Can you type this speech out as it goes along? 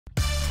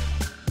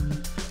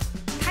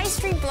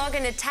Pastry blogger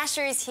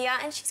Natasha is here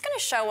and she's going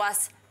to show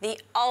us the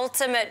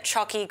ultimate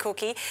chocky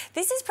cookie.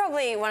 This is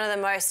probably one of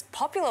the most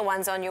popular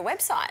ones on your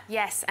website.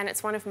 Yes, and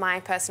it's one of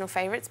my personal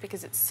favourites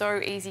because it's so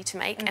easy to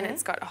make and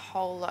it's got a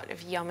whole lot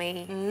of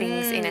yummy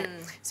things in it.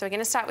 So we're going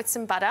to start with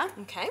some butter.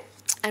 Okay.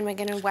 And we're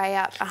going to weigh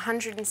up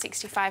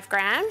 165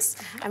 grams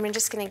and we're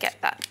just going to get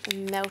that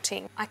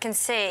melting. I can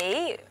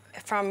see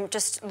from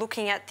just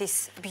looking at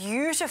this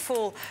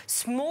beautiful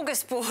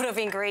smorgasbord of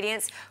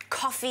ingredients,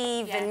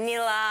 coffee,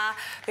 vanilla,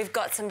 we've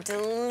got some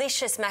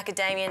delicious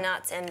macadamia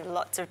nuts and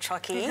lots of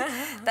chocky.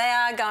 They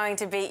are going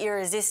to be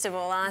irresistible,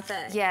 aren't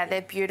they? Yeah,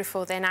 they're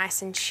beautiful. They're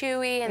nice and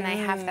chewy and they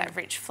have that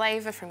rich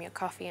flavour from your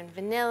coffee and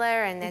vanilla,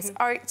 and there's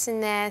oats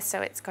in there,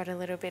 so it's got a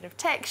little bit of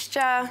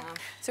texture.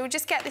 So we'll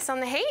just get this on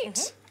the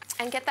heat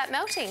and get that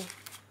melting.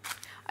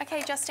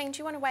 Okay, Justine, do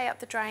you want to weigh up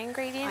the dry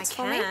ingredients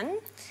for me? I can.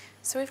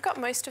 So we've got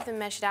most of them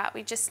measured out.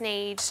 We just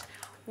need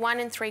 1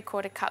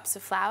 3/4 cups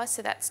of flour,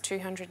 so that's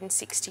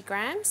 260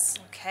 grams.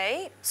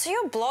 Okay. So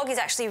your blog is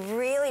actually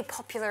really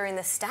popular in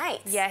the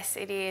States. Yes,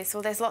 it is.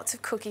 Well, there's lots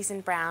of cookies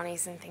and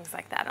brownies and things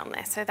like that on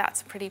there, so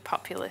that's a pretty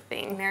popular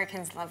thing.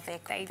 Americans love their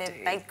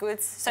baked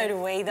goods. So do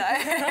we, though.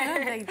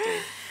 They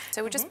do.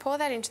 So we'll just pour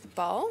that into the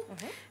bowl,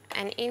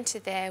 and into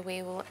there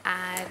we will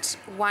add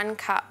 1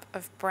 cup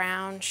of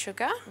brown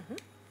sugar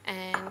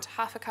and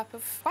 1/2 cup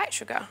of white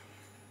sugar.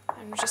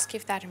 And we'll just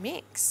give that a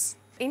mix.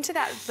 Into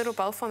that little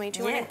bowl for me, do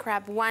you want to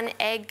grab 1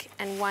 egg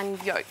and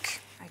 1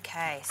 yolk?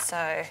 Okay,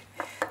 so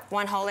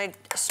 1 whole egg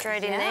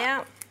straight in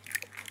there.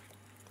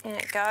 In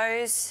it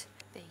goes.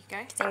 There you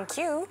go. Thank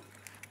you.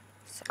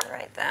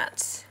 Separate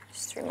that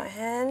just through my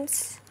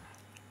hands.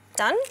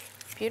 Done.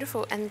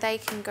 Beautiful, and they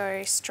can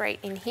go straight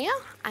in here,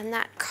 and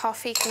that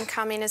coffee can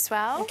come in as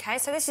well. Okay,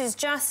 so this is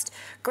just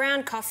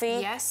ground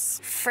coffee.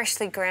 Yes.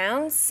 Freshly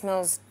ground,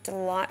 smells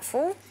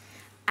delightful.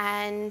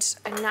 And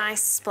a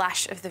nice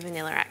splash of the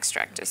vanilla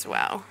extract as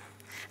well.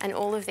 And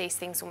all of these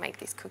things will make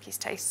these cookies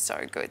taste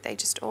so good. They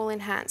just all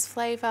enhance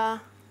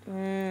flavour.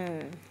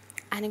 And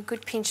a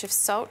good pinch of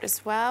salt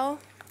as well.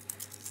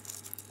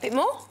 Bit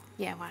more?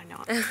 Yeah, why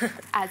not?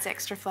 Adds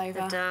extra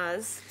flavour. It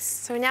does.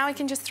 So now we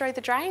can just throw the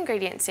dry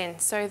ingredients in.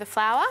 So the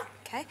flour.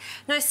 Okay.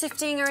 No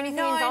sifting or anything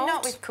No, involved?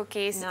 not with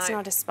cookies. No. It's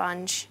not a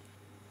sponge.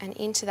 And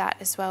into that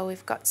as well,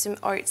 we've got some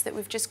oats that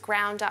we've just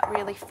ground up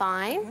really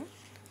fine.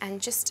 And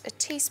just a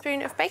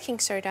teaspoon of baking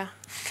soda.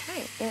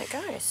 Okay, in it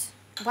goes.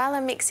 While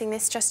I'm mixing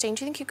this, Justine,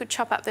 do you think you could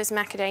chop up those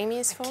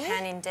macadamias for me? I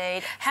can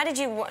indeed. How did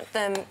you want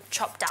them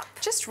chopped up?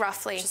 Just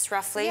roughly. Just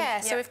roughly?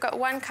 Yeah, so we've got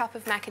 1 cup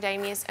of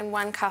macadamias and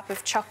 1 cup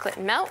of chocolate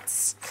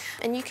melts.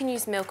 And you can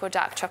use milk or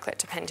dark chocolate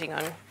depending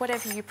on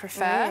whatever you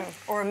prefer.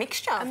 Or a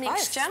mixture. A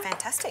mixture. Both.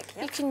 Fantastic.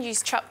 Yep. You can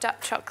use chopped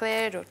up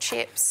chocolate or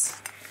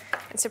chips.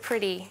 It's a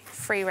pretty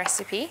free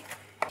recipe.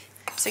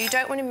 So you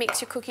don't want to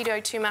mix your cookie dough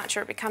too much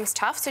or it becomes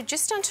tough. So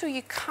just until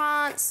you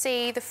can't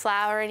see the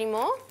flour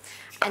anymore.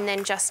 And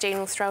then Justine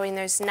will throw in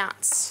those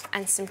nuts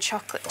and some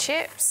chocolate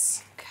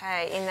chips.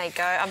 Okay, in they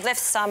go. I've left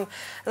some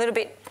a little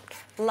bit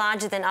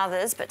larger than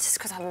others, but just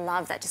because I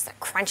love that, just that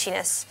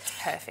crunchiness.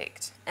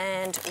 Perfect.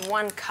 And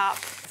 1 cup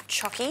of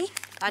chocky.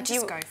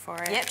 Just go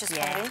for it. Yep, just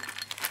put it in.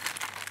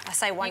 I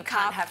say 1 cup. You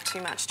can't have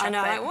too much chocolate.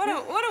 I know.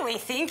 What are we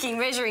thinking,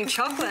 measuring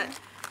chocolate?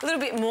 A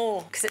little bit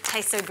more, because it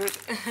tastes so good.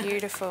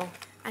 Beautiful.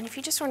 And if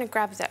you just want to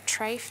grab that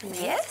tray for me.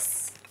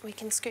 Yes. We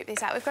can scoop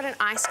these out. We've got an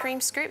ice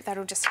cream scoop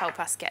that'll just help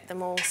us get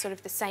them all sort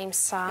of the same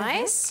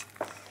size.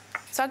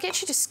 So I'll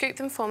get you to scoop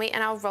them for me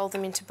and I'll roll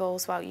them into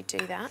balls while you do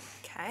that.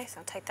 Okay, so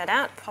I'll take that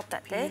out, pop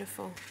that there.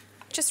 Beautiful.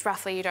 Just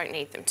roughly, you don't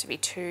need them to be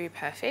too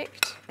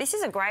perfect. This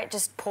is a great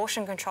just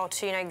portion control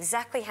too. You know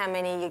exactly how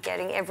many you're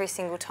getting every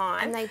single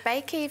time. And they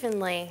bake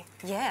evenly.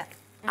 Yeah.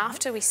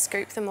 After we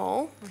scoop them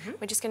all,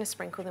 we're just going to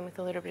sprinkle them with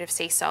a little bit of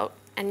sea salt.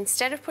 And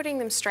instead of putting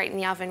them straight in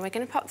the oven, we're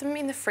going to pop them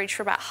in the fridge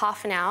for about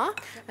 ½ an hour.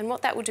 And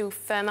what that will do will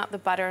firm up the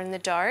butter and the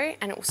dough,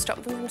 and it will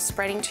stop them from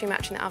spreading too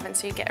much in the oven,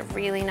 so you get a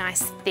really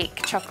nice, thick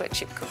chocolate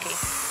chip cookie.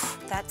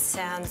 That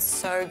sounds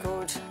so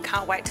good.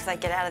 Can't wait till they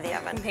get out of the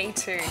oven. Me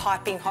too.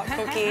 Piping hot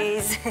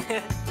cookies.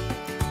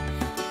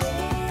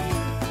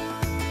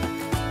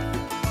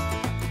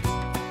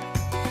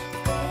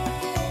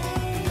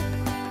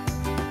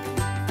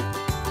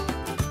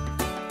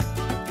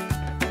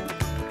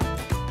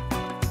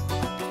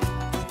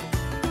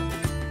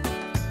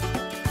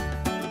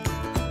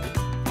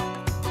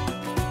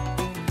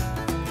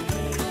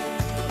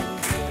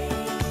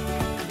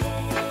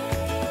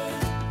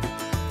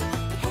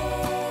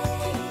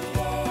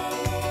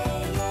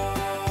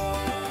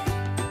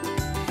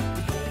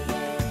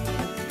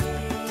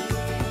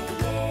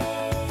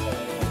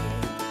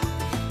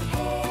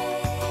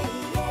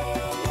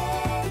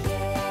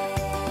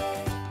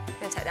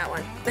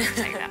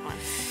 Take that one.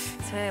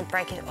 So I'm going to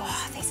break it.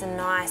 Oh, these are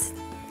nice.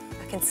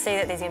 I can see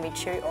that these are going to be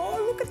chewy.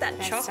 Oh, look at that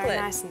chocolate. So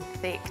nice and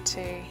thick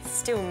too.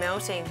 Still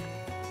melting.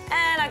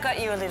 And I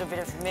got you a little bit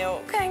of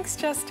milk. Thanks,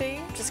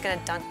 Justine. I'm just going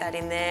to dunk that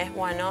in there.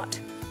 Why not?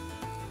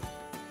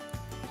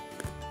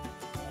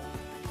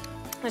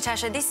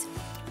 Natasha, this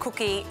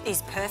cookie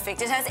is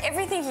perfect. It has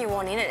everything you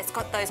want in it. It's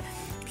got those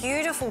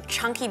beautiful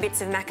chunky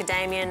bits of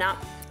macadamia nut,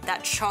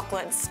 that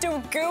chocolate. Still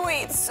gooey,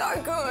 it's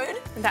so good.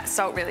 That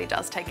salt really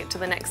does take it to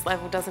the next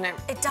level, doesn't it?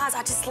 It does,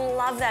 I just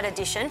love that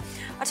addition.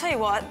 I'll tell you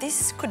what,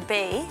 this could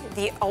be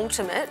the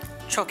ultimate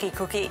chocky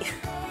cookie.